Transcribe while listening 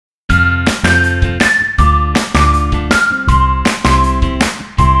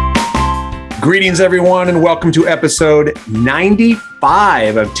Greetings, everyone, and welcome to episode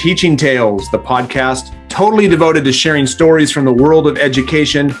 95 of Teaching Tales, the podcast totally devoted to sharing stories from the world of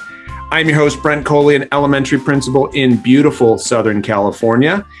education. I'm your host, Brent Coley, an elementary principal in beautiful Southern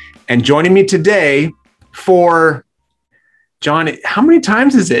California. And joining me today for, John, how many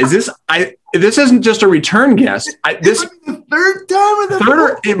times is it? This isn't just a return guest. This the third time or the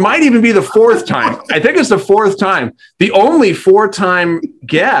third, it might even be the fourth time. I think it's the fourth time. The only four-time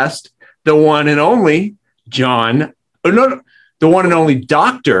guest, the one and only the one and only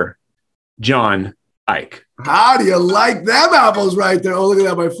Dr. John Ike. How do you like them apples right there? Oh, look at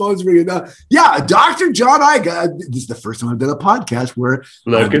that. My phone's ringing now. Yeah, Dr. John Ike. This is the first time I've done a podcast where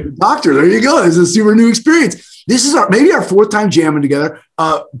I'm a doctor. There you go. This is a super new experience. This is maybe our fourth time jamming together.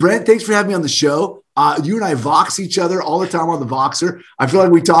 Brent, thanks for having me on the show. You and I vox each other all the time on the Voxer. I feel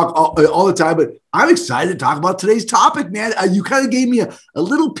like we talk all the time, but I'm excited to talk about today's topic, man. You kind of gave me a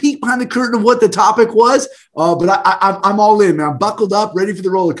little peek behind the curtain of what the topic was, but I'm all in, man. I'm buckled up, ready for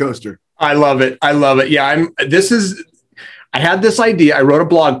the roller coaster. I love it. Yeah, I had this idea. I wrote a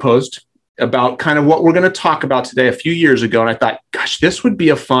blog post about kind of what we're going to talk about today a few years ago. And I thought, gosh, this would be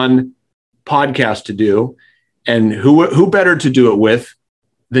a fun podcast to do. And who better to do it with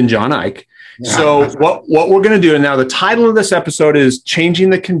than John Ike? Yeah. So what we're going to do, and now the title of this episode is Changing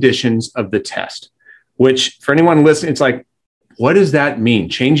the Conditions of the Test, which for anyone listening, it's like, what does that mean?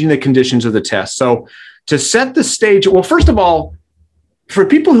 Changing the conditions of the test. So to set the stage, well, first of all, for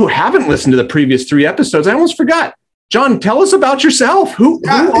people who haven't listened to the previous 3 episodes, I almost forgot. John, tell us about yourself. Who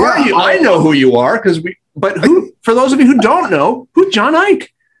are you? I know who you are, but for those of you who don't know, who's John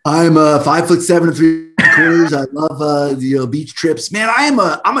Ike? I'm 5'7" and 3/4. I love the beach trips, man. I'm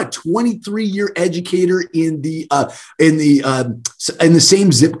a 23-year educator in the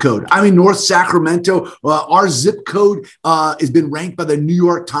same zip code. I'm in North Sacramento. Our zip code has been ranked by the New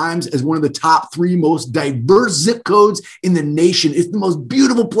York Times as one of the top 3 most diverse zip codes in the nation. It's the most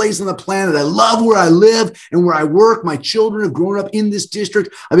beautiful place on the planet. I love where I live and where I work. My children have grown up in this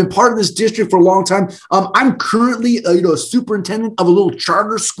district. I've been part of this district for a long time. I'm currently a superintendent of a little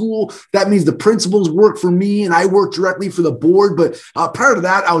charter school. That means the principals work for me and I work directly for the board. But prior to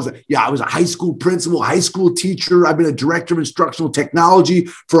that, I was a high school principal, high school teacher. I've been a director of instructional technology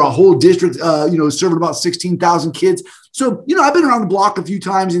for a whole district, serving about 16,000 kids. So, I've been around the block a few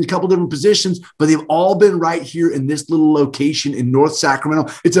times in a couple different positions, but they've all been right here in this little location in North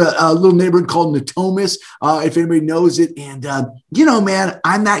Sacramento. It's a little neighborhood called Natomas, if anybody knows it. And, man,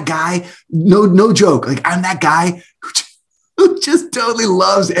 I'm that guy. No joke. Like, I'm that guy who just totally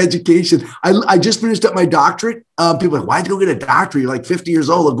loves education. I just finished up my doctorate. People are like, why'd you go get a doctorate? You're like 50 years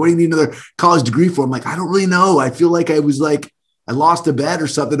old. What do you need another college degree for? I'm like, I don't really know. I feel like I lost a bet or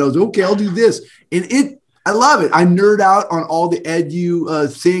something. I was okay, I'll do this. And I love it. I nerd out on all the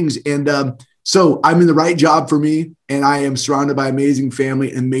edu things. And so I'm in the right job for me. And I am surrounded by amazing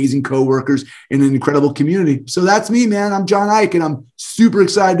family, amazing coworkers, and an incredible community. So that's me, man. I'm John Ike, and I'm super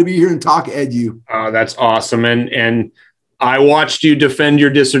excited to be here and talk edu. Oh, that's awesome. And I watched you defend your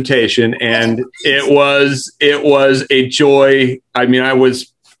dissertation, and it was a joy. I mean,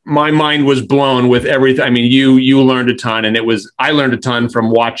 my mind was blown with everything. I mean, you learned a ton, and I learned a ton from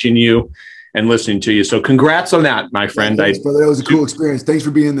watching you and listening to you. So congrats on that, my friend. Thanks, brother. That was a cool experience. Thanks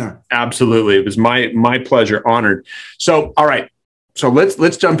for being there. Absolutely. It was my pleasure. Honored. So, all right. So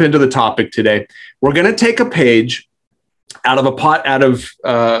let's jump into the topic today. We're going to take a page out of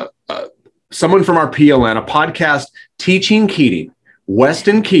someone from our PLN, a podcast, Teaching Keating,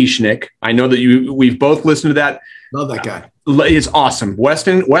 Weston Kieschnick. I know that we've both listened to that. Love that guy. It's awesome.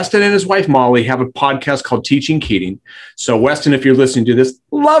 Weston and his wife, Molly, have a podcast called Teaching Keating. So Weston, if you're listening to this,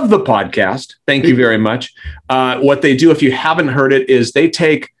 love the podcast. Thank you very much. What they do, if you haven't heard it, is they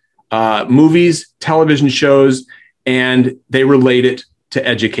take movies, television shows, and they relate it to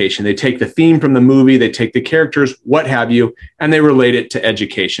education. They take the theme from the movie, they take the characters, what have you, and they relate it to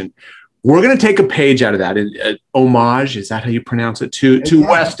education. We're going to take a page out of that. Homage, is that how you pronounce it? To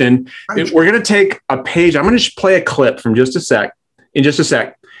Weston. We're going to take a page. I'm going to play a clip from in just a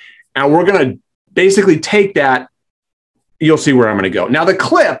sec. And we're going to basically take that. You'll see where I'm going to go. Now, the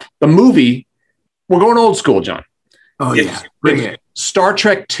clip, the movie, we're going old school, John. Oh, yeah. Bring it. Star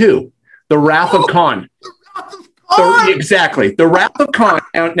Trek II, The Wrath of Khan. Exactly. The Wrath of Khan.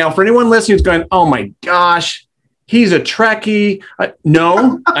 Now, for anyone listening who's going, oh, my gosh, he's a Trekkie.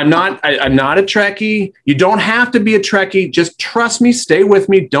 No, I'm not. I'm not a Trekkie. You don't have to be a Trekkie. Just trust me. Stay with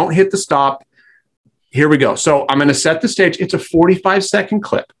me. Don't hit the stop. Here we go. So I'm going to set the stage. It's a 45-second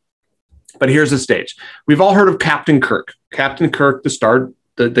clip. But here's the stage. We've all heard of Captain Kirk. Captain Kirk,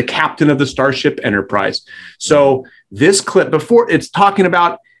 the captain of the Starship Enterprise. So this clip, before it's talking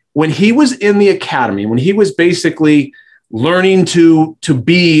about when he was in the academy, when he was basically learning to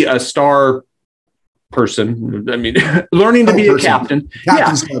be a star person, I mean, learning to be a captain.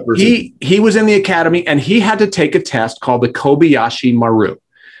 Yeah, he was in the academy and he had to take a test called the Kobayashi Maru,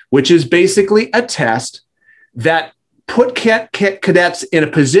 which is basically a test that put cadets in a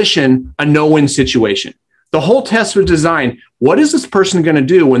position, a no-win situation. The whole test was designed, what is this person going to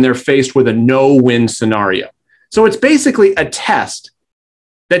do when they're faced with a no-win scenario? So it's basically a test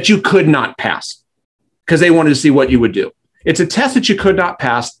that you could not pass because they wanted to see what you would do. It's a test that you could not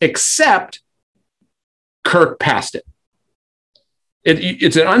pass, except Kirk passed it.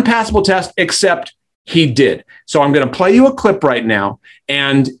 It's an unpassable test, except he did. So I'm going to play you a clip right now.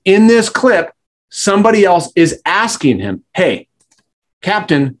 And in this clip, somebody else is asking him, hey,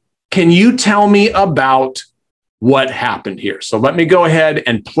 Captain, can you tell me about what happened here? So let me go ahead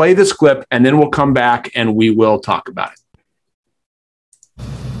and play this clip, and then we'll come back and we will talk about it.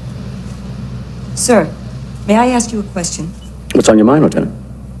 Sir, may I ask you a question? What's on your mind, Lieutenant?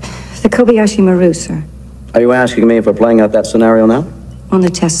 The Kobayashi Maru, sir. Are you asking me if we're playing out that scenario now? On the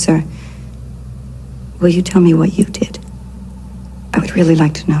test, sir. Will you tell me what you did? I would really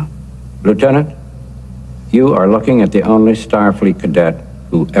like to know. Lieutenant, you are looking at the only Starfleet cadet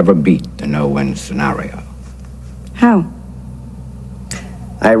who ever beat the no-win scenario. How?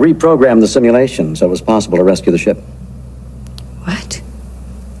 I reprogrammed the simulation so it was possible to rescue the ship. What?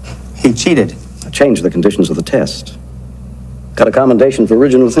 He cheated. I changed the conditions of the test. Got a commendation for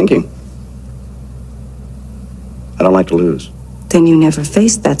original thinking. I don't like to lose. Then you never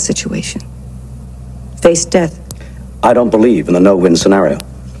faced that situation. Faced death. I don't believe in the no-win scenario.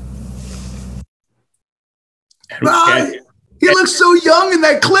 He looks so young in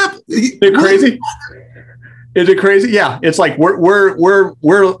that clip. Is it crazy? Is it crazy? Yeah, it's like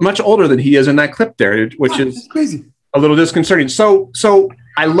we're much older than he is in that clip there, which is crazy, a little disconcerting. So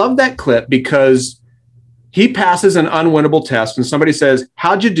I love that clip because he passes an unwinnable test, and somebody says,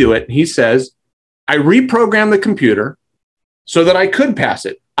 "How'd you do it?" And he says, "I reprogrammed the computer so that I could pass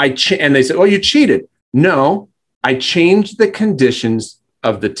it." And they said, "Well, you cheated." No, I changed the conditions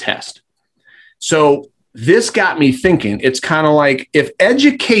of the test. So this got me thinking. It's kind of like if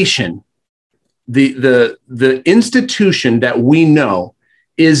education, the institution that we know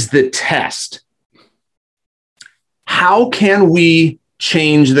is the test, how can we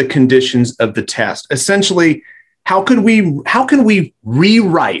change the conditions of the test? Essentially, how can we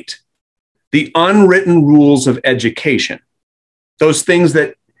rewrite the unwritten rules of education? Those things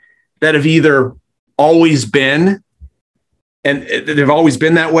that have either always been, and they've always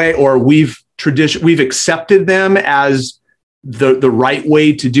been that way, or we've accepted them as the right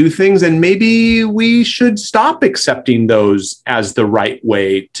way to do things, and maybe we should stop accepting those as the right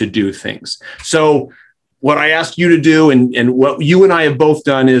way to do things. So what I asked you to do, and what you and I have both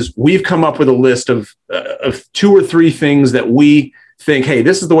done, is we've come up with a list of 2 or 3 things that we think, hey,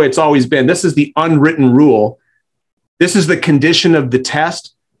 this is the way it's always been. This is the unwritten rule. This is the condition of the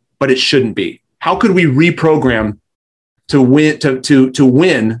test, but it shouldn't be. How could we reprogram to win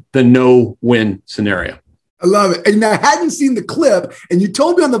the no-win scenario? I love it. And I hadn't seen the clip, and you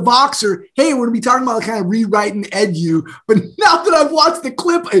told me on the Voxer, hey, we're going to be talking about kind of rewriting edu. But now that I've watched the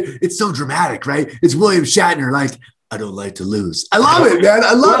clip, it's so dramatic, right? It's William Shatner, like, I don't like to lose. I love it, man.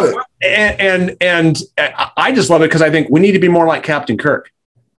 I love it. And I just love it because I think we need to be more like Captain Kirk,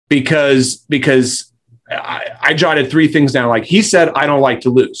 because I jotted 3 things down. Like he said, I don't like to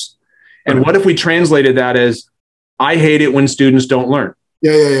lose. And what if we translated that as, I hate it when students don't learn?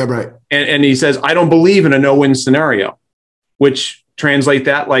 Yeah, right. And he says, I don't believe in a no-win scenario, which translate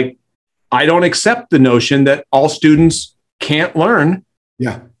that like, I don't accept the notion that all students can't learn.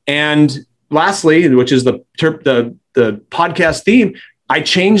 Yeah. And lastly, which is the podcast theme, I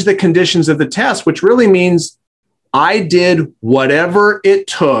changed the conditions of the test, which really means I did whatever it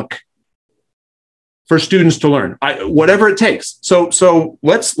took for students to learn, whatever it takes. So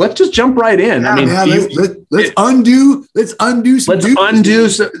let's just jump right in. Yeah, I mean, let's undo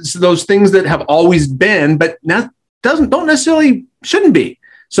those things that have always been, but don't necessarily shouldn't be.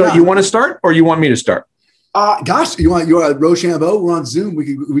 So You want to start, or you want me to start? Gosh, you want Rochambeau? We're on Zoom.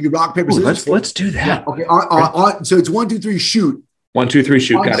 We could rock paper scissors. Let's do that. Yeah, okay. So it's 1, 2, 3, shoot. 1, 2, 3,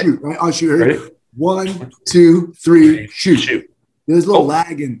 shoot. Got it. Right? I'll shoot. Ready? 1, 2, 3, shoot. Shoot. There's a little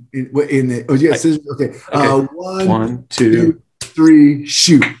lag in the. Oh, yeah, scissors. Okay. 1, 2, 3,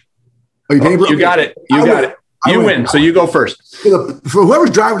 shoot. Oh, you got it. You got it. You win. So you go first. For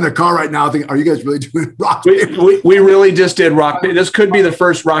whoever's driving their car right now, I think, are you guys really doing rock paper? We really just did rock. This could be the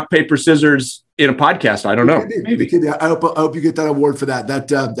first rock paper scissors in a podcast. I don't know. Maybe. I hope you get that award for that.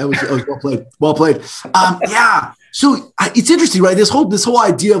 That was well played. Well played. Yeah. So it's interesting, right? This whole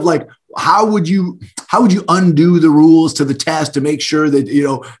idea of like, how would you undo the rules to the test to make sure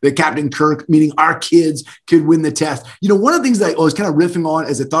that, that Captain Kirk, meaning our kids, could win the test? One of the things that I was kind of riffing on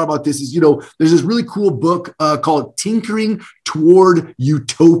as I thought about this is, there's this really cool book called Tinkering Toward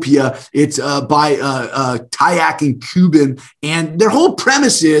Utopia. It's by Tyak and Cuban. And their whole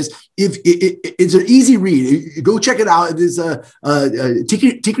premise is, if it's an easy read, go check it out. It is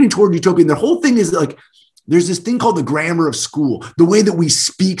Tinkering Toward Utopia. And their whole thing is like, there's this thing called the grammar of school, the way that we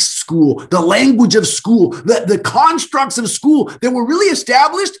speak school, the language of school, the constructs of school that were really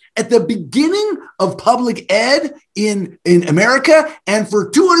established at the beginning of public ed in America. And for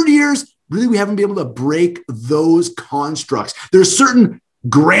 200 years, really, we haven't been able to break those constructs. There's certain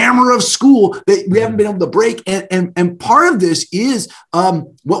grammar of school that we haven't been able to break. And part of this is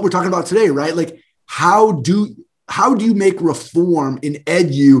what we're talking about today, right? Like, how do you make reform in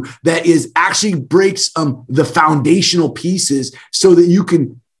edu that is actually breaks the foundational pieces so that you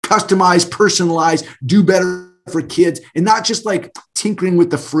can customize, personalize, do better for kids, and not just like tinkering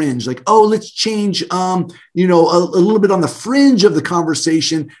with the fringe, like, oh, let's change, a little bit on the fringe of the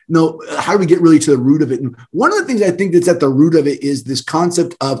conversation. No, how do we get really to the root of it? And one of the things I think that's at the root of it is this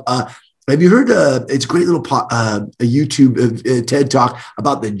concept of, have you heard, it's a great little a YouTube TED Talk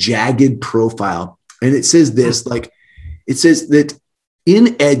about the jagged profile. And it says this, like, it says that in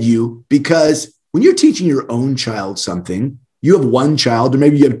edu, because when you're teaching your own child something, you have one child, or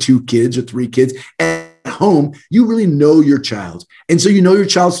maybe you have 2 kids or 3 kids at home, you really know your child. And so you know your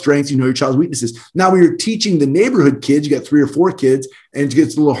child's strengths, you know your child's weaknesses. Now, when you're teaching the neighborhood kids, you got 3 or 4 kids, and it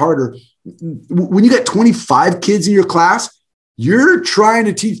gets a little harder. When you got 25 kids in your class, you're trying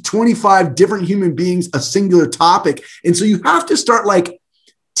to teach 25 different human beings a singular topic. And so you have to start like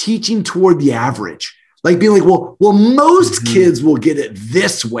teaching toward the average, like being like, well, most kids will get it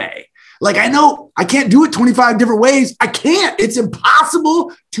this way. Like, I know I can't do it 25 different ways. I can't. It's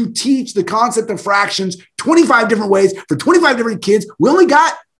impossible to teach the concept of fractions 25 different ways for 25 different kids. We only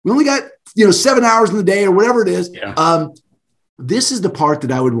got 7 hours in the day or whatever it is. Yeah. This is the part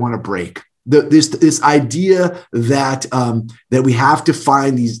that I would want to break. This idea that we have to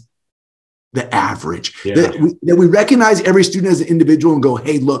find the average, that we recognize every student as an individual and go,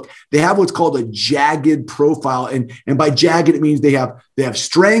 hey, look, they have what's called a jagged profile. And by jagged, it means they have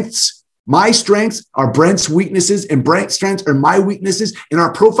strengths. My strengths are Brent's weaknesses, and Brent's strengths are my weaknesses, and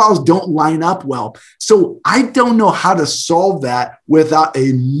our profiles don't line up well. So I don't know how to solve that without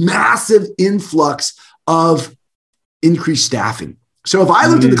a massive influx of increased staffing. So if I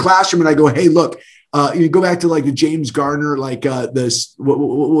looked at the classroom and I go, hey, look, you go back to like the James Gardner, like this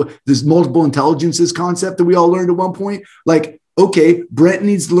multiple intelligences concept that we all learned at one point. Like, okay, Brent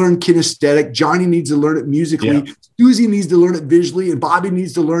needs to learn kinesthetic. Johnny needs to learn it musically. Yeah. Susie needs to learn it visually, and Bobby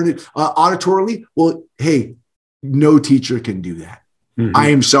needs to learn it auditorily. Well, hey, no teacher can do that. Mm-hmm. I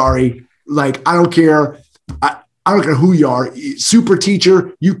am sorry. Like, I don't care. I don't care who you are. Super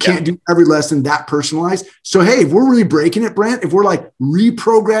teacher, you can't do every lesson that personalized. So, hey, if we're really breaking it, Brent, if we're like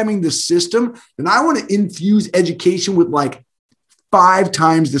reprogramming the system, then I want to infuse education with like 5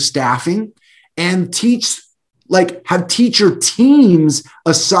 times the staffing and have teacher teams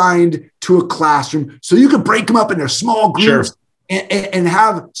assigned to a classroom so you can break them up into small groups and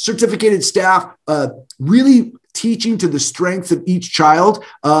have certificated staff really teaching to the strengths of each child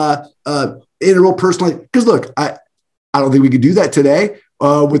in a real personalized. Because look, I don't think we could do that today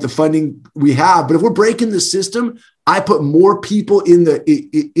with the funding we have. But if we're breaking the system, I put more people in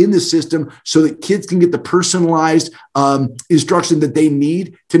the system so that kids can get the personalized instruction that they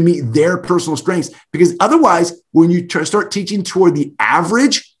need to meet their personal strengths. Because otherwise, when you start teaching toward the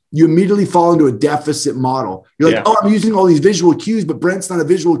average, you immediately fall into a deficit model. You're like, oh, I'm using all these visual cues, but Brent's not a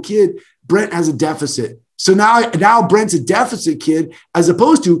visual kid. Brent has a deficit. So now Brent's a deficit kid, as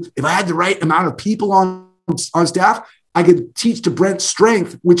opposed to if I had the right amount of people on staff, I could teach to Brent's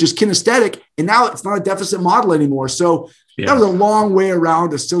strength, which is kinesthetic, and now it's not a deficit model anymore. So that was a long way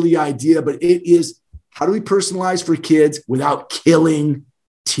around a silly idea, but it is, how do we personalize for kids without killing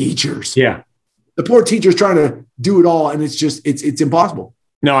teachers? Yeah. The poor teacher's trying to do it all, and it's impossible.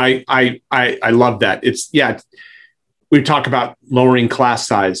 No, I love that. We talk about lowering class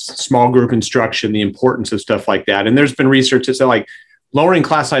size, small group instruction, the importance of stuff like that. And there's been research that said like lowering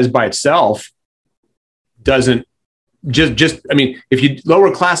class size by itself doesn't if you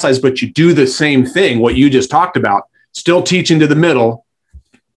lower class size, but you do the same thing, what you just talked about, still teaching to the middle,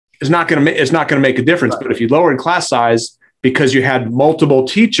 it's not going to make a difference. But if you lower in class size because you had multiple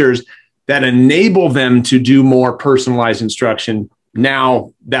teachers that enable them to do more personalized instruction,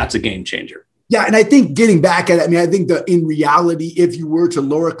 now that's a game changer. Yeah, and I think getting back at it, I mean, I think that in reality, if you were to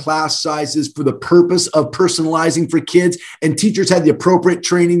lower class sizes for the purpose of personalizing for kids, and teachers had the appropriate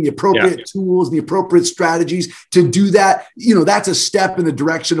training, the appropriate tools, the appropriate strategies to do that, that's a step in the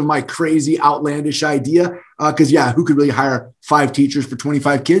direction of my crazy, outlandish idea. Because who could really hire 5 teachers for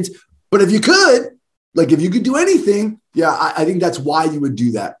 25 kids? But if you could do anything, I think that's why you would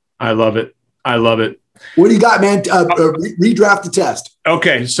do that. I love it. What do you got, man? Redraft the test.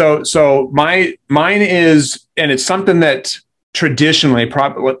 Okay, so mine is, and it's something that traditionally,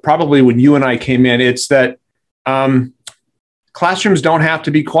 probably when you and I came in, it's that classrooms don't have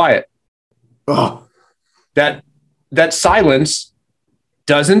to be quiet. Oh, that silence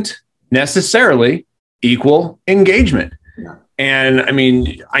doesn't necessarily equal engagement. Yeah. And I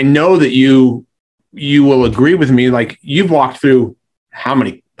mean, I know that you will agree with me. Like, you've walked through how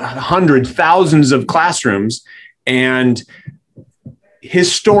many hundreds, thousands of classrooms, and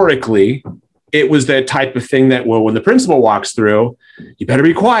historically it was that type of thing that, well, when the principal walks through, you better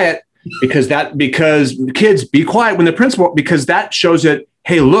be quiet, because kids, be quiet when the principal, because that shows that,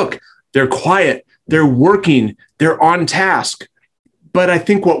 hey, look, they're quiet, they're working, they're on task. But I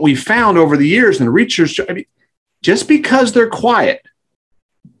think what we found over the years, and the research, just because they're quiet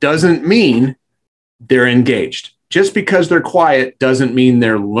doesn't mean they're engaged. Just because they're quiet doesn't mean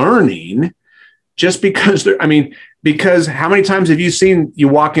they're learning. Just because because how many times have you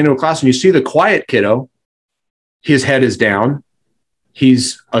walk into a class and you see the quiet kiddo, his head is down,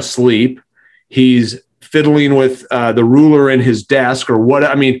 he's asleep, he's fiddling with the ruler in his desk or what?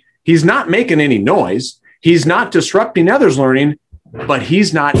 I mean, he's not making any noise. He's not disrupting others' learning, but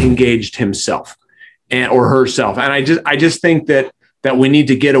he's not engaged himself or herself. And I just think that we need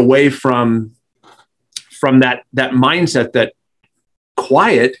to get away from that mindset that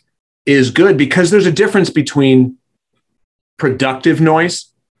quiet is good, because there's a difference between productive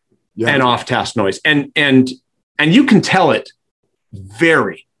noise and off-task noise. And you can tell it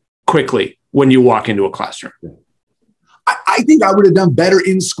very quickly when you walk into a classroom. I think I would have done better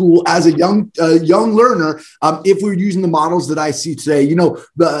in school as a young learner if we were using the models that I see today.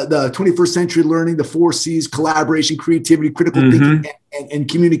 The 21st century learning, the 4 C's: collaboration, creativity, critical thinking, and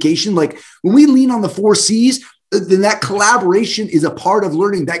communication. Like, when we lean on the 4 C's, then that collaboration is a part of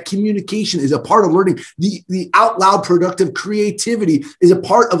learning. That communication is a part of learning. The out loud productive creativity is a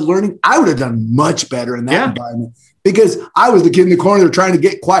part of learning. I would have done much better in that environment, because I was the kid in the corner trying to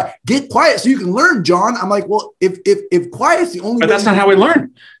get quiet so you can learn, John. I'm like, well, if quiet's the only but way, that's not how we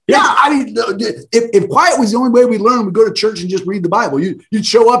learn. Yeah, I mean, if quiet was the only way we learn, we'd go to church and just read the Bible. You'd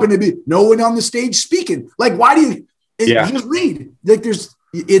show up and it'd be no one on the stage speaking. Like, why do you just read? Like,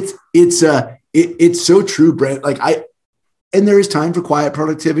 it's so true, Brent. Like, and there is time for quiet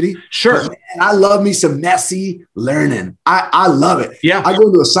productivity. Sure. And I love me some messy learning. I love it. Yeah. I go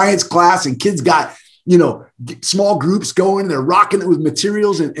into a science class and kids got, small groups going, they're rocking it with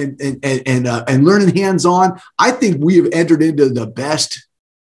materials and learning hands-on. I think we have entered into the best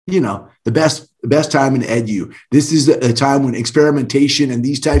time in edu. This is a time when experimentation and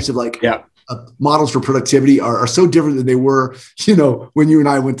these types of models for productivity are so different than they were, when you and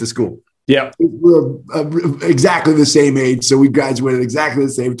I went to school. Yeah. We're exactly the same age. So we graduated at exactly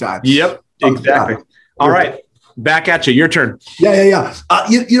the same time. Yep. Exactly. All right. Back at you. Your turn. Yeah.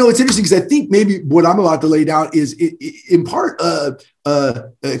 It's interesting, because I think maybe what I'm about to lay down is in part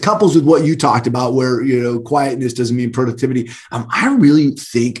couples with what you talked about, where, quietness doesn't mean productivity. I really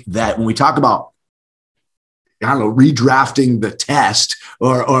think that when we talk about, redrafting the test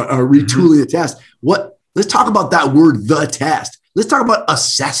or retooling the test, let's talk about that word, the test. Let's talk about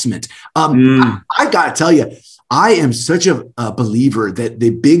assessment. I got to tell you, I am such a believer that the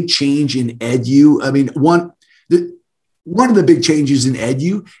big change in edu, I mean, one of the big changes in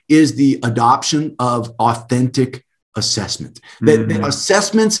edu is the adoption of authentic assessment. That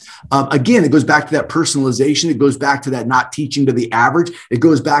assessments, again, it goes back to that personalization. It goes back to that not teaching to the average. It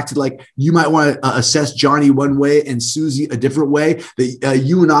goes back to, like, you might want to assess Johnny one way and Susie a different way. That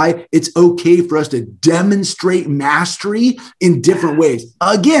you and I, it's okay for us to demonstrate mastery in different ways.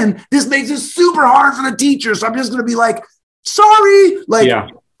 Again, this makes it super hard for the teacher. So I'm just going to be like, sorry.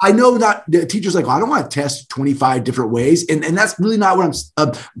 I know that the teacher's like, I don't want to test 25 different ways. And that's really not what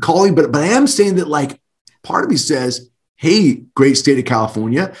I'm calling, but I am saying that, like, part of me says, hey, great state of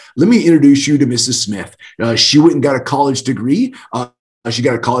California, let me introduce you to Mrs. Smith. She went and got a college degree. She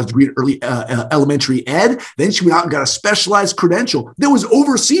got a college degree in early elementary ed. Then she went out and got a specialized credential that was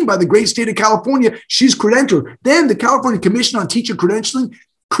overseen by the great state of California. She's credentialed. Then the California Commission on Teacher Credentialing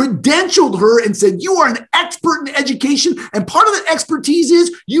credentialed her and said, you are an expert in education. And part of that expertise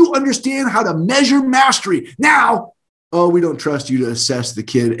is you understand how to measure mastery. Now, oh, we don't trust you to assess the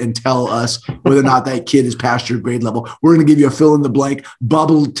kid and tell us whether or not that kid is past your grade level. We're going to give you a fill in the blank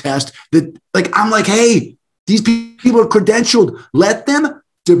bubble test that, like, I'm like, hey, these people are credentialed. Let them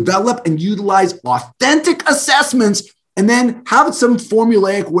develop and utilize authentic assessments, and then have some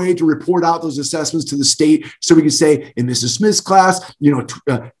formulaic way to report out those assessments to the state. So we can say in Mrs. Smith's class,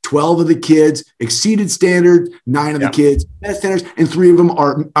 12 of the kids exceeded standards, 9 of the kids met standards, and 3 of them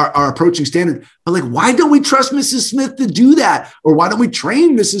are approaching standard. But like, why don't we trust Mrs. Smith to do that? Or why don't we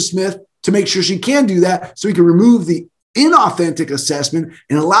train Mrs. Smith to make sure she can do that, so we can remove the inauthentic assessment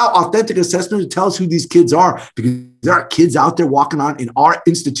and allow authentic assessment to tell us who these kids are? Because there are kids out there walking on in our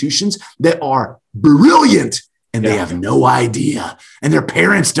institutions that are brilliant, and they have no idea. And their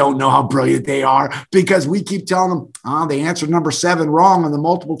parents don't know how brilliant they are, because we keep telling them, they answered number 7 wrong on the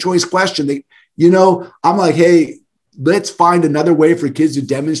multiple choice question. I'm like, hey, let's find another way for kids to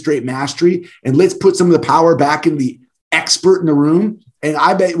demonstrate mastery, and let's put some of the power back in the expert in the room. And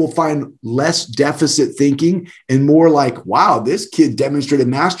I bet we'll find less deficit thinking and more like, wow, this kid demonstrated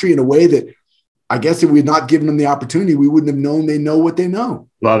mastery in a way that I guess if we had not given them the opportunity, we wouldn't have known they know what they know.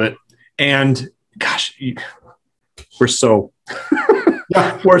 Love it. And gosh, we're so,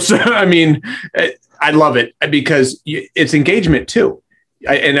 I mean, I love it because it's engagement too.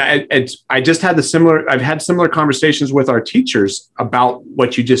 I've had similar conversations with our teachers about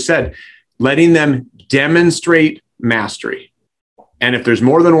what you just said, letting them demonstrate mastery. And if there's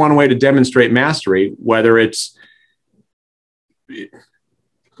more than one way to demonstrate mastery, whether it's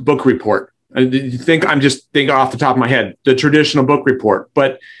book report, I'm just thinking off the top of my head, the traditional book report,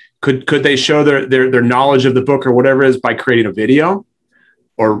 but could they show their knowledge of the book or whatever it is by creating a video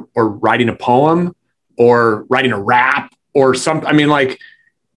or writing a poem or writing a rap or something? I mean, like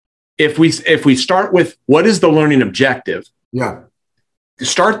if we start with what is the learning objective? Yeah.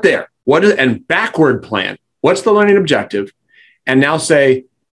 Start there. And backward plan. What's the learning objective? And now say,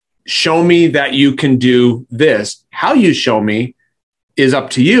 show me that you can do this. How you show me is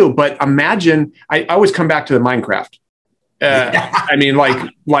up to you. But imagine, I always come back to the Minecraft. I mean,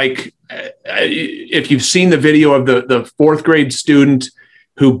 if you've seen the video of the 4th grade student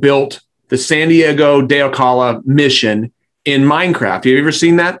who built the San Diego de Ocala mission in Minecraft. Have you ever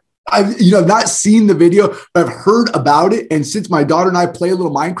seen that? I've not seen the video, but I've heard about it. And since my daughter and I play a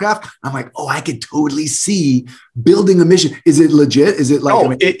little Minecraft, I'm like, I could totally see building a mission. Is it legit? Is it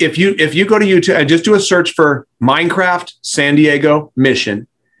like, if you go to YouTube and just do a search for Minecraft San Diego mission,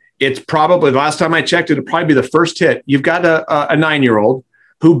 it's probably, the last time I checked, it'll probably be the first hit. You've got a 9-year-old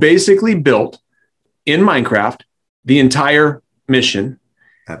who basically built in Minecraft the entire mission.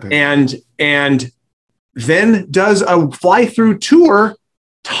 Epic. And then does a fly-through tour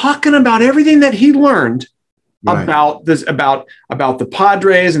talking about everything that he learned about the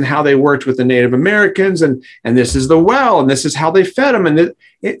Padres and how they worked with the Native Americans, and this is the well, and this is how they fed them,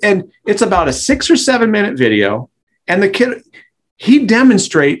 and it's about a 6 or 7 minute video, and the kid, he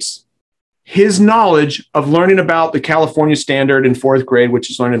demonstrates his knowledge of learning about the California Standard in 4th grade,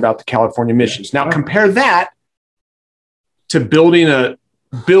 which is learning about the California missions. Now compare that to building a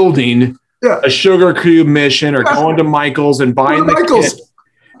Sugar Cube mission or going to Michael's and buying the kit.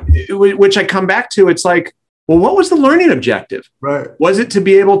 Which I come back to, it's like, well, what was the learning objective? Right. Was it to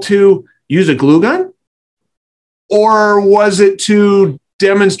be able to use a glue gun? Or was it to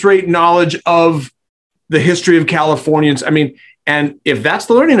demonstrate knowledge of the history of Californians? I mean, and if that's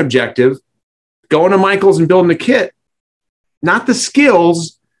the learning objective, going to Michael's and building a kit, not the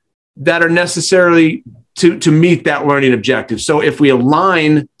skills that are necessarily to meet that learning objective. So if we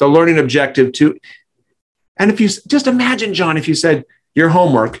align the learning objective to, and if you just imagine, John, if you said, your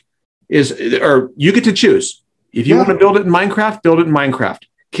homework is, or you get to choose. If you want to build it in Minecraft, build it in Minecraft.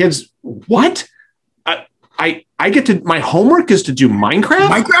 Kids, what? I get to, my homework is to do Minecraft?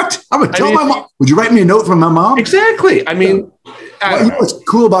 Minecraft? I'm going to tell my mom. Would you write me a note from my mom? Exactly. I mean, what's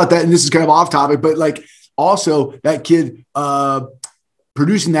cool about that, and this is kind of off topic, but like also that kid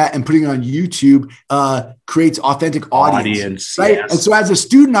producing that and putting it on YouTube creates authentic audience, right? Yes. And so as a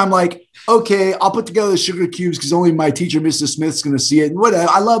student, I'm like, okay, I'll put together the sugar cubes because only my teacher, Mrs. Smith's going to see it. And whatever,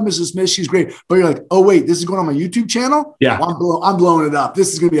 I love Mrs. Smith; she's great. But you're like, oh wait, this is going on my YouTube channel. Yeah, well, I'm blowing it up.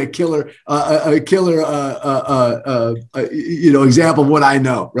 This is going to be a killer example of what I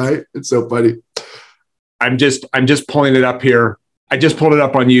know. Right? It's so funny. I'm just pulling it up here. I just pulled it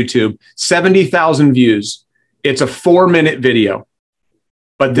up on YouTube. 70,000 views. It's a 4-minute video.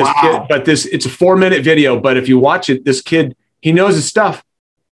 But it's a 4-minute video. But if you watch it, this kid, he knows his stuff.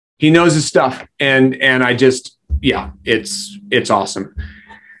 And I just, it's awesome.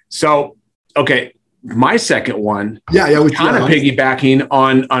 So, okay. My second one, kind of piggybacking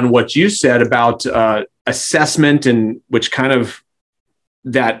on what you said about assessment, and which kind of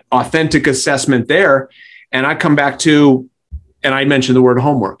that authentic assessment there. And I come back to, and I mentioned the word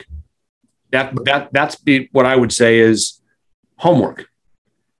homework. That's what I would say is homework.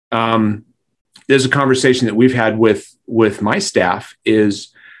 There's a conversation that we've had with my staff is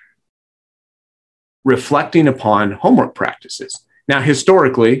reflecting upon homework practices. Now,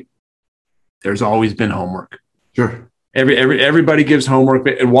 historically, there's always been homework. Sure. Everybody gives homework.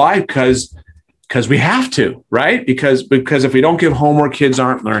 And why? Because we have to, right? Because if we don't give homework, kids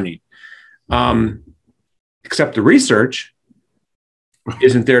aren't learning. Except the research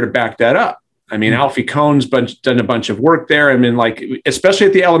isn't there to back that up. I mean, Alfie Cohn's done a bunch of work there. I mean, like, especially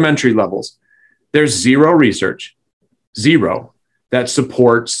at the elementary levels, there's zero research, that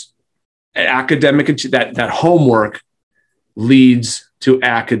supports academic, that homework leads to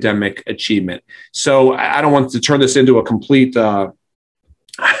academic achievement. So I don't want to turn this into a complete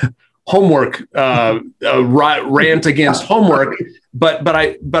homework rant against homework, but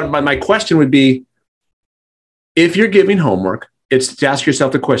my question would be, if you're giving homework, it's to ask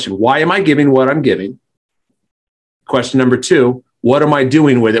yourself the question, why am I giving what I'm giving? Question number 2, what am I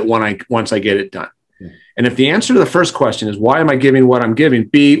doing with it once I get it done? Yeah. And if the answer to the first question is, why am I giving what I'm giving?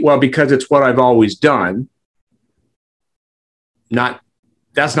 B, well, because it's what I've always done.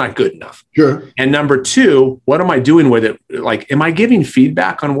 That's not good enough. Sure. And number 2, what am I doing with it? Like, am I giving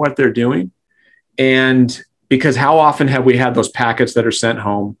feedback on what they're doing? And because how often have we had those packets that are sent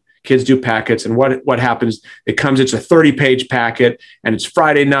home? Kids do packets, and what happens? It's a 30-page packet, and it's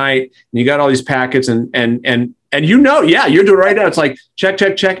Friday night, and you got all these packets, and you're doing it right now. It's like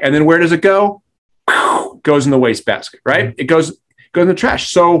check, and then where does it go? Goes in the wastebasket, right? It goes in the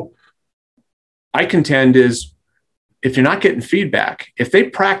trash. So I contend is, if you're not getting feedback, if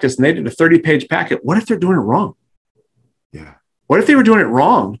they practice and they did a 30-page packet, what if they're doing it wrong? Yeah. What if they were doing it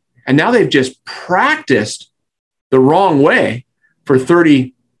wrong, and now they've just practiced the wrong way for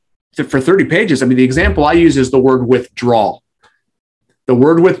 30 pages? I mean, the example I use is the word withdrawal. The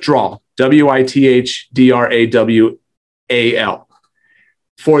word withdrawal, WITHDRAWAL.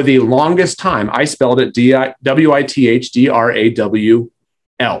 For the longest time, I spelled it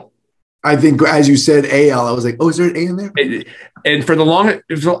WITHDRAWL. I think, as you said, AL, I was like, oh, is there an A in there? And for the longest,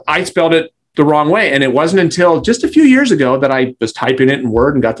 I spelled it the wrong way. And it wasn't until just a few years ago that I was typing it in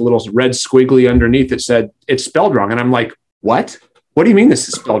Word and got the little red squiggly underneath that said it's spelled wrong. And I'm like, what? What do you mean this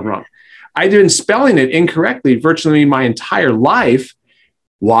is spelled wrong? I've been spelling it incorrectly virtually my entire life.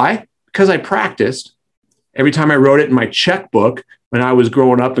 Why? Because I practiced. Every time I wrote it in my checkbook when I was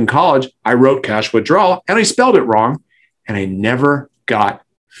growing up in college, I wrote cash withdrawal and I spelled it wrong, and I never got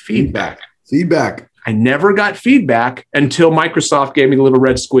feedback. I never got feedback until Microsoft gave me the little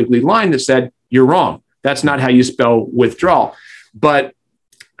red squiggly line that said, you're wrong. That's not how you spell withdrawal. But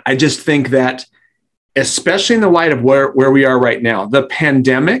I just think that, especially in the light of where we are right now, the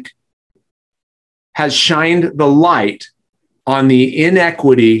pandemic has shined the light on the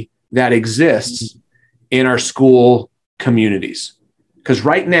inequity that exists in our school communities. Because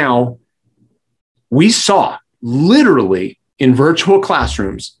right now, we saw literally in virtual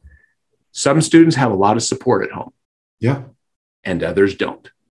classrooms, some students have a lot of support at home. Yeah. And others don't.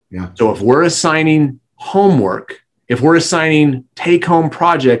 Yeah. So if we're assigning homework, if we're assigning take-home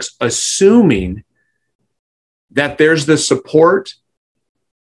projects, assuming that there's the support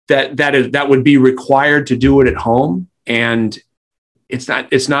that would be required to do it at home, and it's not.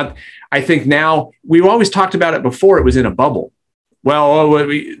 I think now, we've always talked about it before. It was in a bubble. Well,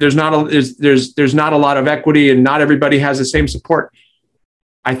 there's not a lot of equity, and not everybody has the same support.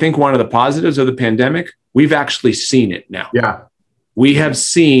 I think one of the positives of the pandemic, we've actually seen it now. Yeah, we have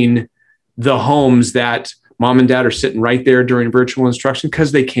seen the homes that mom and dad are sitting right there during virtual instruction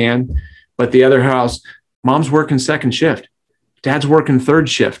because they can, but the other house, mom's working second shift, dad's working third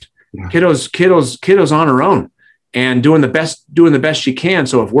shift. Yeah. Kiddos on her own and doing the best she can.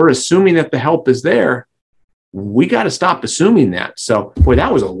 So if we're assuming that the help is there, we got to stop assuming that. So, boy,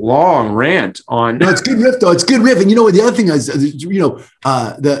 that was a long rant on. No, it's good riff though. It's good riff. And you know what? The other thing is,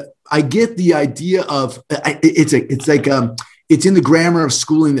 I get the idea of it's in the grammar of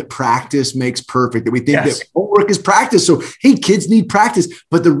schooling that practice makes perfect, that we think that homework is practice. So, hey, kids need practice.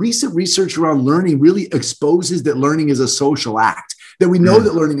 But the recent research around learning really exposes that learning is a social act, that we know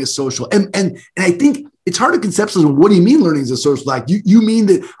that learning is social. And I think it's hard to conceptualize. What do you mean learning is a social act? You mean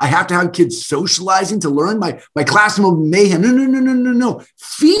that I have to have kids socializing to learn? My classroom mayhem? No.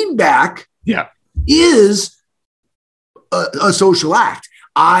 Feedback is a social act.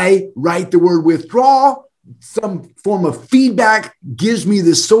 I write the word withdrawal. some form of feedback, gives me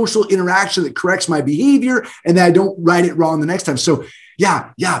this social interaction that corrects my behavior, and then I don't write it wrong the next time. So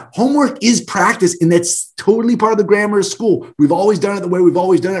yeah, homework is practice, and that's totally part of the grammar of school. We've always done it the way we've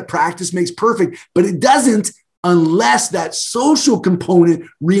always done it. Practice makes perfect, but it doesn't unless that social component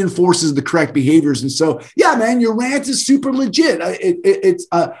reinforces the correct behaviors. And so, yeah, man, your rant is super legit.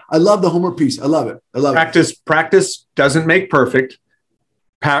 I love the homework piece. I love it. Practice doesn't make perfect.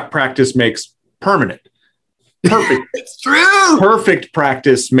 Practice makes permanent. Perfect. It's true. Perfect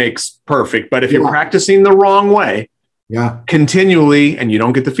practice makes perfect. But if you're practicing the wrong way, continually, and you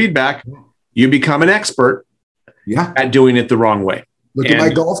don't get the feedback, you become an expert at doing it the wrong way. Look at my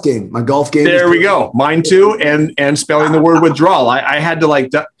golf game. There we go. Mine too. And spelling the word withdrawal. I had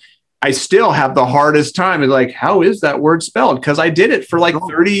to I still have the hardest time. It's like, how is that word spelled? Because I did it for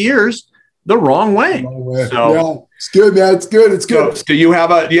 30 years the wrong way. So it's good, man. It's good. So, do you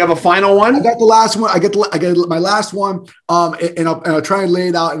have a final one? I got the last one. I got my last one. And I'll try and lay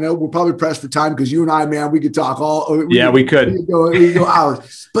it out. And we're probably pressed for time because you and I, man, we could talk we could. We could go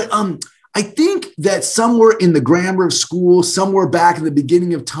hours. But I think that somewhere in the grammar of school, somewhere back in the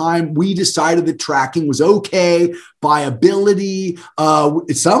beginning of time, we decided that tracking was okay by ability.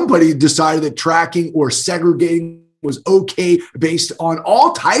 Somebody decided that tracking or segregating was okay based on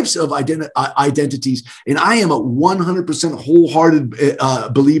all types of identities. And I am a 100% wholehearted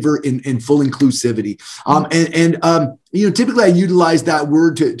believer in full inclusivity. Typically I utilize that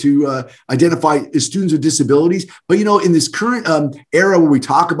word to identify students with disabilities. But, in this current era where we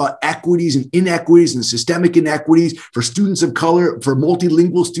talk about equities and inequities and systemic inequities for students of color, for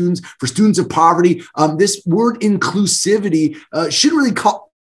multilingual students, for students of poverty, this word inclusivity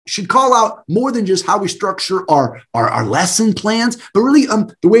should call out more than just how we structure our lesson plans, but really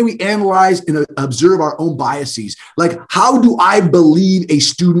the way we analyze and observe our own biases. Like, how do I believe a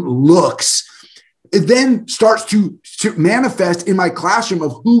student looks? It then starts to manifest in my classroom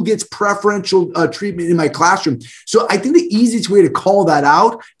of who gets preferential treatment in my classroom. So I think the easiest way to call that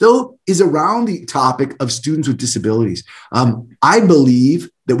out, though, is around the topic of students with disabilities. I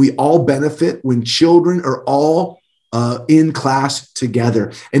believe that we all benefit when children are all in class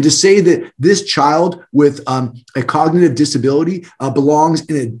together. And to say that this child with a cognitive disability belongs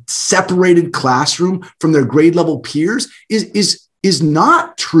in a separated classroom from their grade level peers is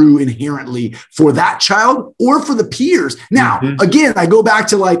not true inherently for that child or for the peers. Now, again, I go back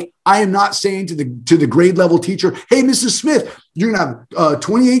to I am not saying to the grade level teacher, hey, Mrs. Smith, you're going to have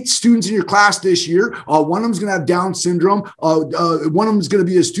 28 students in your class this year. One of them is going to have Down syndrome. One of them is going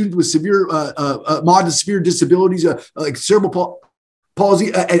to be a student with severe, moderate to severe disabilities, like cerebral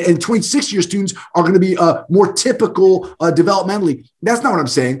palsy, and 26 of your students are going to be more typical developmentally. That's not what I'm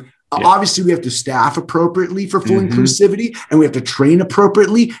saying. Obviously, we have to staff appropriately for full inclusivity, and we have to train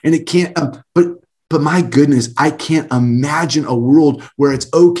appropriately. And it can't, but my goodness, I can't imagine a world where it's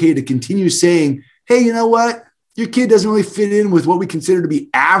okay to continue saying, hey, you know what? Your kid doesn't really fit in with what we consider to be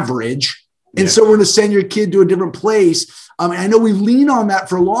average. And so we're going to send your kid to a different place. And I know we lean on that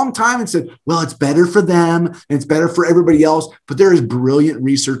for a long time and said, well, it's better for them and it's better for everybody else. But there is brilliant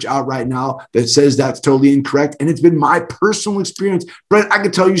research out right now that says that's totally incorrect. And it's been my personal experience. Brent, I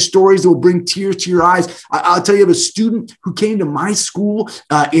could tell you stories that will bring tears to your eyes. I'll tell you of a student who came to my school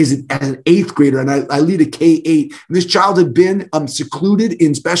as an 8th grader, and I lead a K-8. And this child had been secluded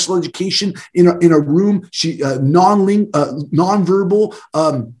in special education in a room. She nonverbal,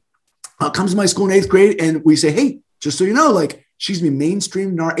 comes to my school in 8th grade, and we say, hey, just so you know, she's been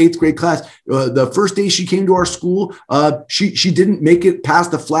mainstreamed in our 8th grade class. The first day she came to our school, she didn't make it past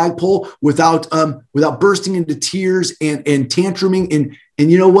the flagpole without bursting into tears and tantruming.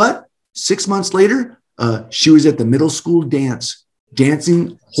 And you know what? 6 months later, she was at the middle school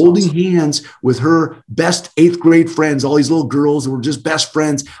dancing, holding hands with her best 8th grade friends, all these little girls who were just best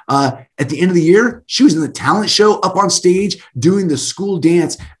friends. At the end of the year, she was in the talent show up on stage doing the school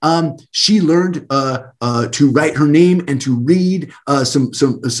dance. She learned to write her name and to read some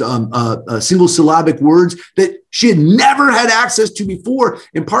single syllabic words that she had never had access to before.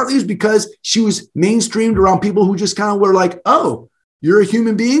 And partly it was because she was mainstreamed around people who just kind of were like, oh, you're a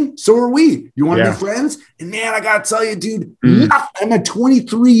human being. So are we. You want to be friends? And man, I got to tell you, dude, I'm a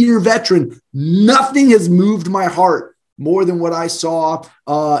 23-year veteran. Nothing has moved my heart more than what I saw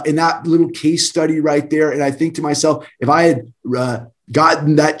in that little case study right there. And I think to myself, if I had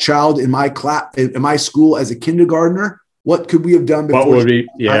gotten that child in my class, in my school as a kindergartner, what could we have done before? What would be?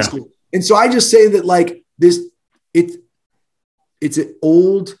 Yeah. School? And so I just say that it's an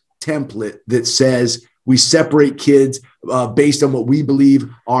old template that says we separate kids based on what we believe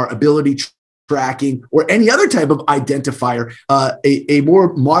are ability tracking or any other type of identifier. A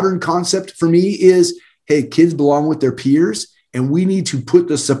more modern concept for me is, hey, kids belong with their peers, and we need to put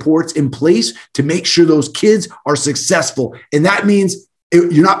the supports in place to make sure those kids are successful. And that means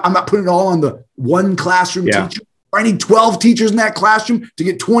I'm not putting it all on the one classroom teacher. If I need 12 teachers in that classroom to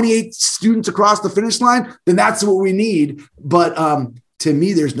get 28 students across the finish line, then that's what we need. But to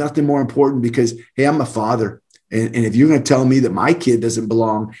me, there's nothing more important because, hey, I'm a father. And if you're going to tell me that my kid doesn't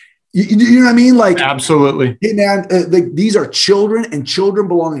belong, you know what I mean? Like, absolutely. Hey, man, these are children, and children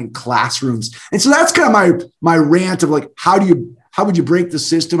belong in classrooms. And so that's kind of my rant of like, how would you break the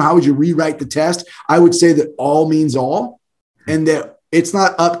system? How would you rewrite the test? I would say that all means all, and that it's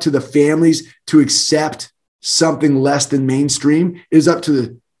not up to the families to accept something less than mainstream. It is up to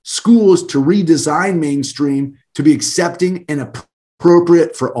the schools to redesign mainstream to be accepting and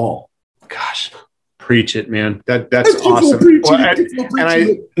appropriate for all. Gosh. Preach it, man. That's awesome.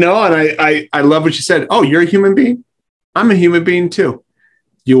 I love what you said. Oh, you're a human being. I'm a human being too.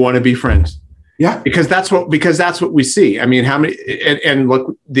 You want to be friends. Yeah. Because that's what we see. I mean, how many, and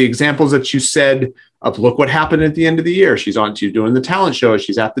look, the examples that you said of look what happened at the end of the year. She's doing the talent show.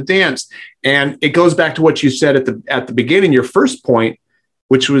 She's at the dance. And it goes back to what you said at the beginning, your first point,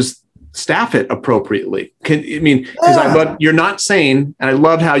 which was staff it appropriately. Because you're not saying, and I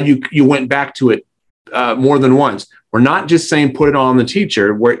love how you went back to it more than once. We're not just saying put it on the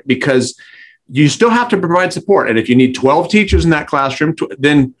teacher, because you still have to provide support. And if you need 12 teachers in that classroom,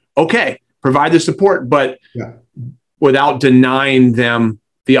 then okay, provide the support, but without denying them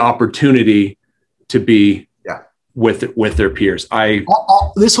the opportunity to be with their peers.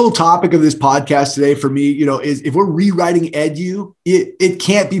 This whole topic of this podcast today for me, is if we're rewriting edu, it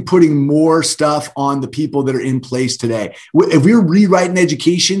can't be putting more stuff on the people that are in place today. If we're rewriting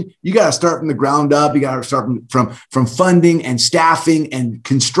education, you got to start from the ground up. You got to start from funding and staffing and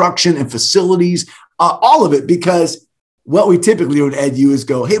construction and facilities, all of it, because what we typically do in edu is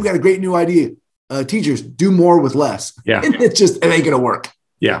go, hey, we got a great new idea. Teachers, do more with less. Yeah. And it ain't going to work.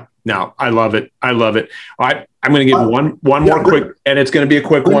 Yeah. No, I love it. I'm going to give one more quick, and it's going to be a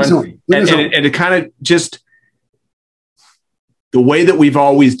quick one. And it kind of just the way that we've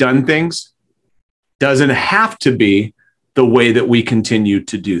always done things doesn't have to be the way that we continue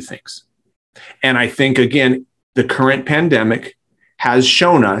to do things. And I think, again, the current pandemic has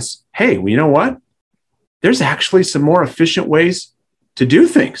shown us, hey, well, you know what? There's actually some more efficient ways to do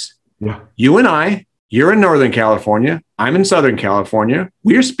things. Yeah. You and I, you're in Northern California. I'm in Southern California.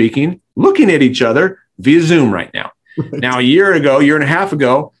 We are speaking, looking at each other via Zoom right now. Right. Now, a year and a half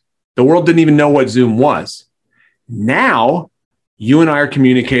ago, the world didn't even know what Zoom was. Now, you and I are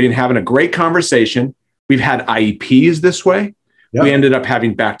communicating, having a great conversation. We've had IEPs this way. Yep. We ended up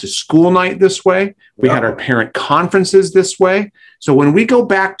having back to school night this way. We had our parent conferences this way. So when we go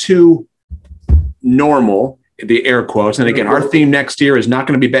back to normal, the air quotes, and again, our theme next year is not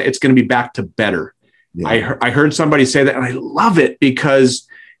going to be, it's going to be back to better. Yeah. I heard somebody say that, and I love it because,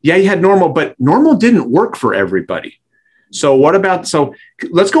 you had normal, but normal didn't work for everybody. So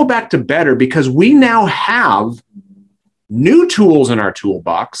let's go back to better, because we now have new tools in our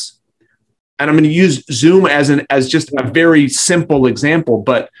toolbox. And I'm going to use Zoom as just a very simple example,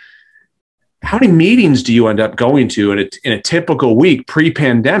 but how many meetings do you end up going to in a typical week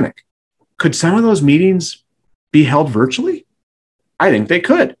pre-pandemic? Could some of those meetings be held virtually? I think they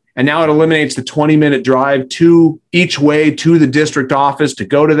could. And now it eliminates the 20-minute drive each way to the district office to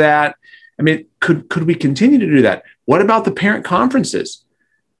go to that. I mean, could we continue to do that? What about the parent conferences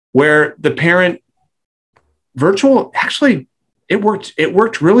where the parent virtual, actually, it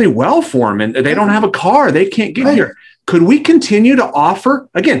worked really well for them, and they don't have a car. They can't get here. Could we continue to offer,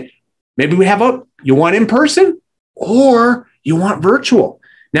 again, maybe we have you want in person or you want virtual.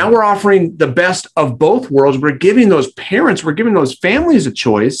 Now we're offering the best of both worlds. We're giving those parents, we're giving those families a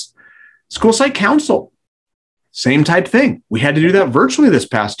choice. School site council, same type thing. We had to do that virtually this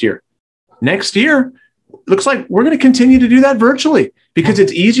past year. Next year, looks like we're going to continue to do that virtually because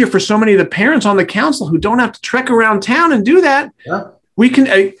it's easier for so many of the parents on the council who don't have to trek around town and do that. Yeah. We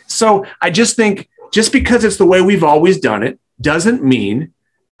can. So I just think just because it's the way we've always done it doesn't mean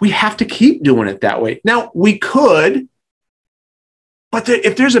we have to keep doing it that way. Now we could, but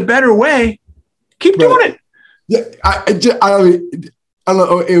if there's a better way, keep doing it. Yeah, I don't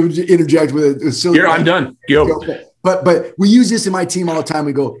know. It would interject with a silly. I'm done. Go. But we use this in my team all the time.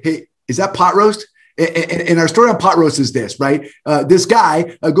 We go, hey, is that pot roast? And our story on pot roast is this, right? This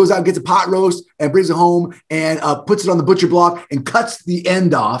guy goes out and gets a pot roast and brings it home and puts it on the butcher block and cuts the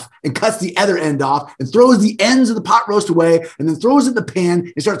end off and cuts the other end off and throws the ends of the pot roast away and then throws it in the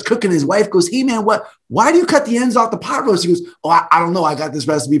pan and starts cooking. His wife goes, hey, man, what why do you cut the ends off the pot roast? He goes, oh, I don't know. I got this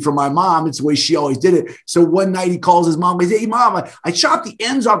recipe from my mom. It's the way she always did it. So one night he calls his mom. He says, hey, Mom, I chop the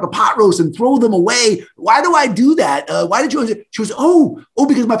ends off the pot roast and throw them away. Why do I do that? Why did you? She goes, oh,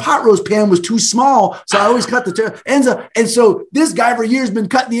 because my pot roast pan was too small. So I always cut the ends off. And so this guy for years has been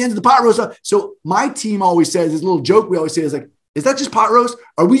cutting the ends of the pot roast off. So my team always says, this little joke we always say is like, is that just pot roast?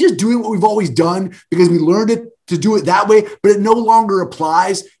 Are we just doing what we've always done because we learned it to do it that way, but it no longer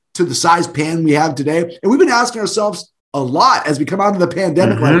applies to the size pan we have today? And we've been asking ourselves a lot as we come out of the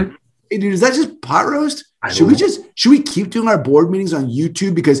pandemic, like, hey, dude, is that just pot roast? Should we keep doing our board meetings on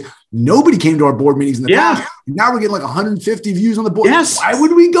YouTube? Because nobody came to our board meetings in the past. And now we're getting like 150 views on the board. Yes. Why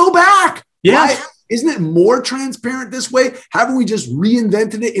would we go back? Yes. Why? Isn't it more transparent this way? Haven't we just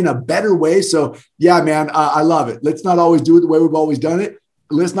reinvented it in a better way? So yeah, man, I love it. Let's not always do it the way we've always done it.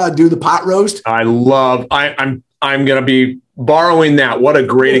 Let's not do the pot roast. I'm going to be borrowing that. What a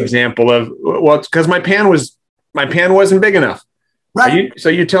great example of, well, it's because my pan wasn't big enough. Right. So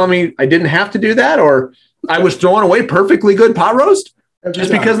you're telling me I didn't have to do that, or I was throwing away perfectly good pot roast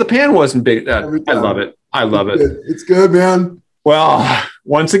just because the pan wasn't big. I love it. I love it. It's good, man. Well,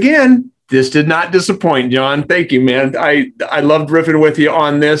 once again, this did not disappoint, John. Thank you, man. I loved riffing with you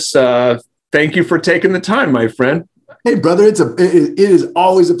on this. Thank you for taking the time, my friend. Hey, brother, it is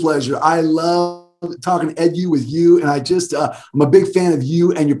always a pleasure. I love talking edu with you, and I'm a big fan of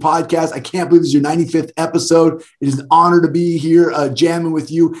you and your podcast. I can't believe this is your 95th episode. It is an honor to be here jamming with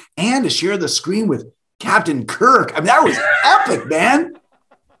you and to share the screen with Captain Kirk. I mean, that was epic, man.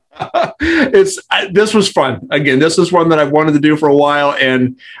 This was fun. Again, this is one that I've wanted to do for a while,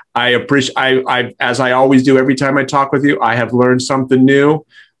 and I appreciate. I as I always do every time I talk with you, I have learned something new.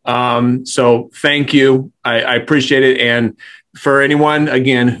 So thank you. I appreciate it. And for anyone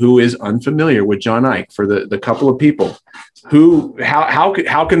again who is unfamiliar with John Ike, for the couple of people who how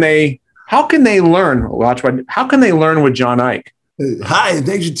can they learn? How can they learn with John Ike? Hi, and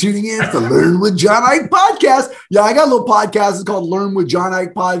thanks for tuning in to Learn with John Ike podcast. Yeah, I got a little podcast. It's called Learn with John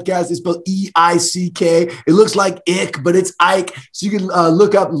Ike podcast. It's spelled E-I-C-K. It looks like Ick, but it's Ike. So you can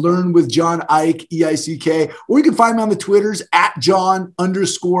look up Learn with John Ike, E-I-C-K, or you can find me on the Twitters at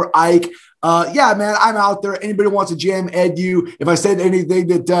John_Ike. Yeah, man, I'm out there. Anybody wants to jam edu? If I said anything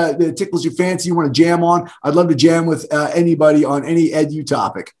that tickles your fancy, you want to jam on, I'd love to jam with anybody on any edu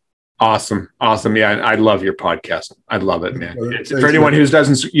topic. Awesome. Yeah, I love your podcast. I love it, man. Thanks, for anyone who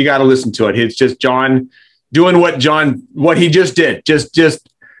doesn't, you got to listen to it. It's just John doing what he just did. Just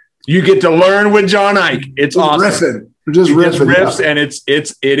you get to learn with John Ike. It's awesome. Just riffs, and it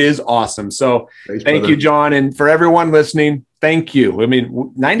is awesome. So thank you, John, and for everyone listening, thank you. I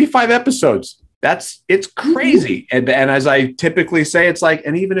mean, 95 episodes. It's crazy. And as I typically say, it's like,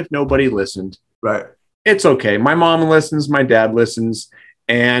 and even if nobody listened, right, it's okay. My mom listens, my dad listens.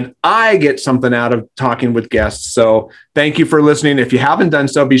 And I get something out of talking with guests. So thank you for listening. If you haven't done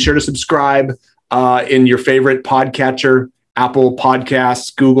so, be sure to subscribe in your favorite podcatcher, Apple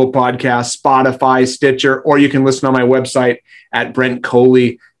Podcasts, Google Podcasts, Spotify, Stitcher, or you can listen on my website at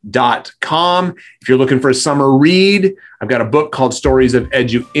brentcoley.com. If you're looking for a summer read, I've got a book called Stories of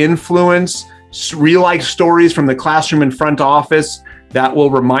Edu Influence, real-life stories from the classroom and front office that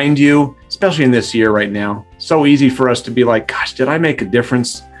will remind you, especially in this year right now, so easy for us to be like, gosh, did I make a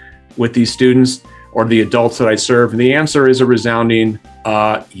difference with these students or the adults that I serve? And the answer is a resounding,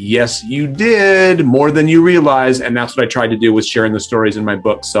 yes, you did, more than you realize. And that's what I tried to do with sharing the stories in my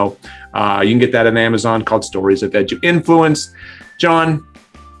book. So you can get that on Amazon, called Stories of Edu Influence. John,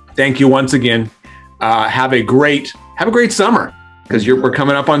 thank you once again. Have a great summer, because we're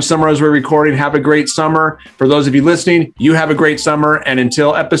coming up on summer as we're recording. Have a great summer. For those of you listening, you have a great summer. And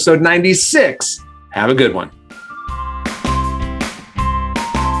until episode 96, have a good one.